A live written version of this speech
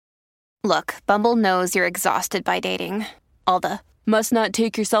Look, Bumble knows you're exhausted by dating. All the must not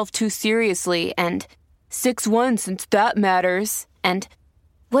take yourself too seriously and 6'1" since that matters. And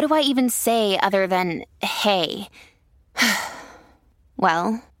what do I even say other than hey?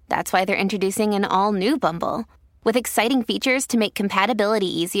 Well, that's why they're introducing an all-new Bumble with exciting features to make compatibility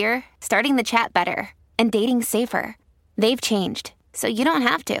easier, starting the chat better, and dating safer. They've changed, so you don't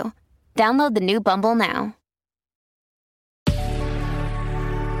have to. Download the new Bumble now.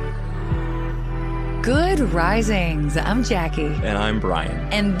 Good risings. I'm Jackie. And I'm Brian.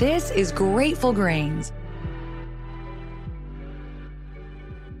 And this is Grateful Grains.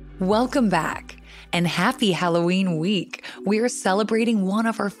 Welcome back. And happy Halloween week. We are celebrating one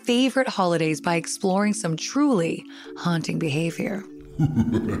of our favorite holidays by exploring some truly haunting behavior.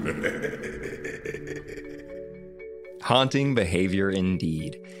 Haunting behavior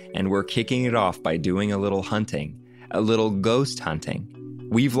indeed. And we're kicking it off by doing a little hunting, a little ghost hunting.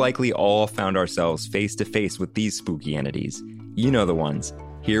 We've likely all found ourselves face to face with these spooky entities. You know the ones.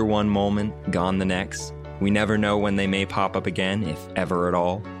 Here one moment, gone the next. We never know when they may pop up again, if ever at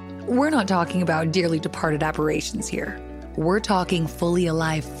all. We're not talking about dearly departed apparitions here. We're talking fully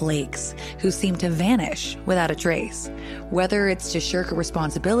alive flakes who seem to vanish without a trace. Whether it's to shirk a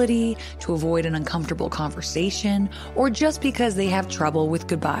responsibility, to avoid an uncomfortable conversation, or just because they have trouble with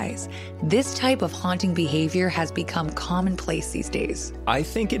goodbyes, this type of haunting behavior has become commonplace these days. I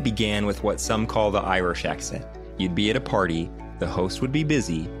think it began with what some call the Irish exit. You'd be at a party, the host would be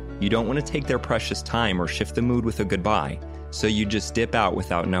busy, you don't want to take their precious time or shift the mood with a goodbye, so you just dip out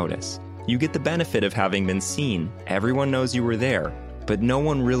without notice. You get the benefit of having been seen. Everyone knows you were there, but no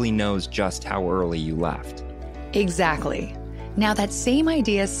one really knows just how early you left. Exactly. Now that same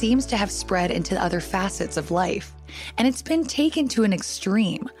idea seems to have spread into other facets of life, and it's been taken to an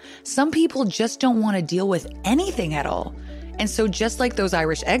extreme. Some people just don't want to deal with anything at all. And so just like those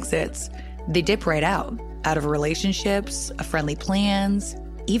Irish exits, they dip right out of relationships, friendly plans,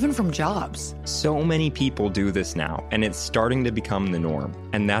 even from jobs. So many people do this now, and it's starting to become the norm,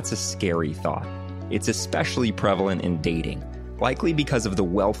 and that's a scary thought. It's especially prevalent in dating, likely because of the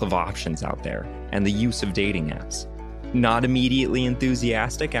wealth of options out there and the use of dating apps. Not immediately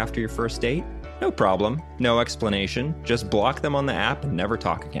enthusiastic after your first date? No problem, no explanation, just block them on the app and never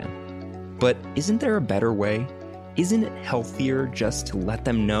talk again. But isn't there a better way? Isn't it healthier just to let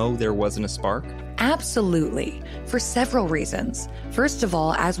them know there wasn't a spark? Absolutely, for several reasons. First of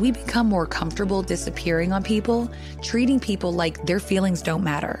all, as we become more comfortable disappearing on people, treating people like their feelings don't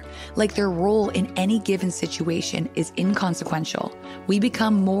matter, like their role in any given situation is inconsequential, we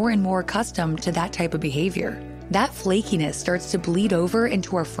become more and more accustomed to that type of behavior. That flakiness starts to bleed over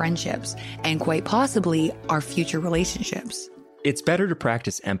into our friendships and quite possibly our future relationships. It's better to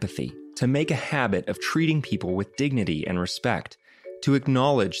practice empathy, to make a habit of treating people with dignity and respect, to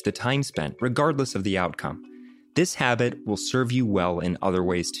acknowledge the time spent regardless of the outcome. This habit will serve you well in other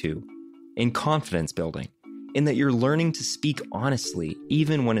ways too. In confidence building, in that you're learning to speak honestly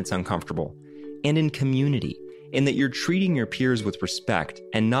even when it's uncomfortable. And in community, in that you're treating your peers with respect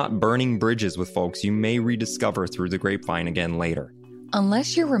and not burning bridges with folks you may rediscover through the grapevine again later.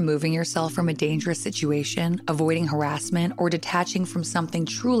 Unless you're removing yourself from a dangerous situation, avoiding harassment, or detaching from something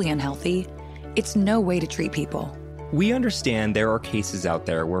truly unhealthy, it's no way to treat people. We understand there are cases out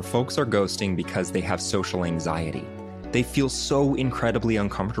there where folks are ghosting because they have social anxiety. They feel so incredibly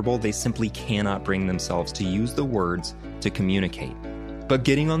uncomfortable they simply cannot bring themselves to use the words to communicate. But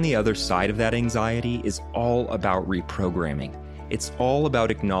getting on the other side of that anxiety is all about reprogramming. It's all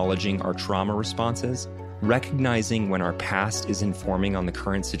about acknowledging our trauma responses, recognizing when our past is informing on the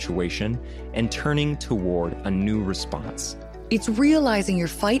current situation, and turning toward a new response. It's realizing your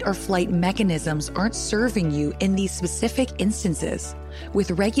fight or flight mechanisms aren't serving you in these specific instances.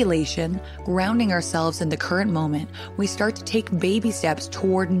 With regulation, grounding ourselves in the current moment, we start to take baby steps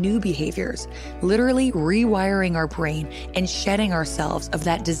toward new behaviors, literally rewiring our brain and shedding ourselves of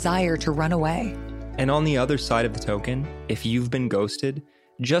that desire to run away. And on the other side of the token, if you've been ghosted,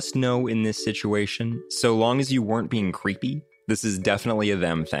 just know in this situation, so long as you weren't being creepy, this is definitely a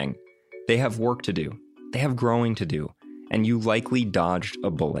them thing. They have work to do. They have growing to do. And you likely dodged a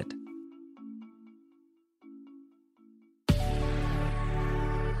bullet.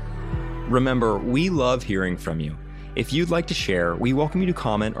 Remember, we love hearing from you. If you'd like to share, we welcome you to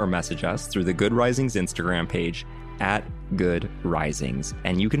comment or message us through the Good Risings Instagram page @GoodRisings.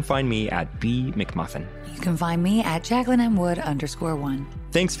 And you can find me at @BMcMuffin. You can find me at JacquelineMWood_1.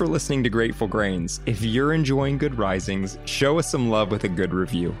 Thanks for listening to Grateful Grains. If you're enjoying Good Risings, show us some love with a good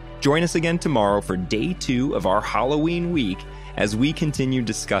review. Join us again tomorrow for day 2 of our Halloween week as we continue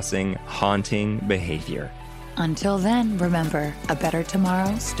discussing haunting behavior. Until then, remember, a better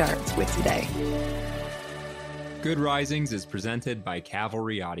tomorrow starts with today. Good Risings is presented by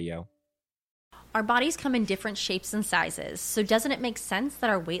Cavalry Audio. Our bodies come in different shapes and sizes, so doesn't it make sense that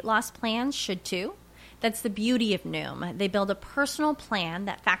our weight loss plans should too? That's the beauty of Noom. They build a personal plan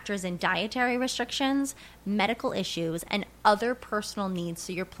that factors in dietary restrictions, medical issues, and other personal needs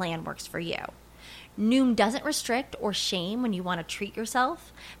so your plan works for you. Noom doesn't restrict or shame when you want to treat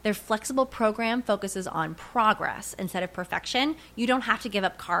yourself. Their flexible program focuses on progress instead of perfection. You don't have to give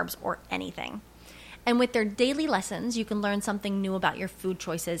up carbs or anything. And with their daily lessons, you can learn something new about your food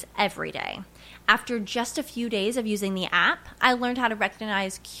choices every day. After just a few days of using the app, I learned how to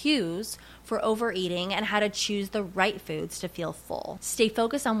recognize cues for overeating and how to choose the right foods to feel full. Stay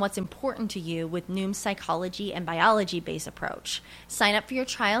focused on what's important to you with Noom's psychology and biology-based approach. Sign up for your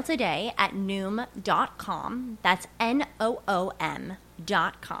trial today at Noom.com. That's Noom.com.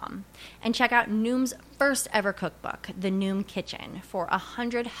 And check out Noom's first ever cookbook, The Noom Kitchen, for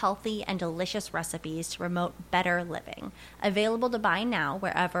 100 healthy and delicious recipes to promote better living. Available to buy now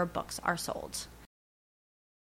wherever books are sold.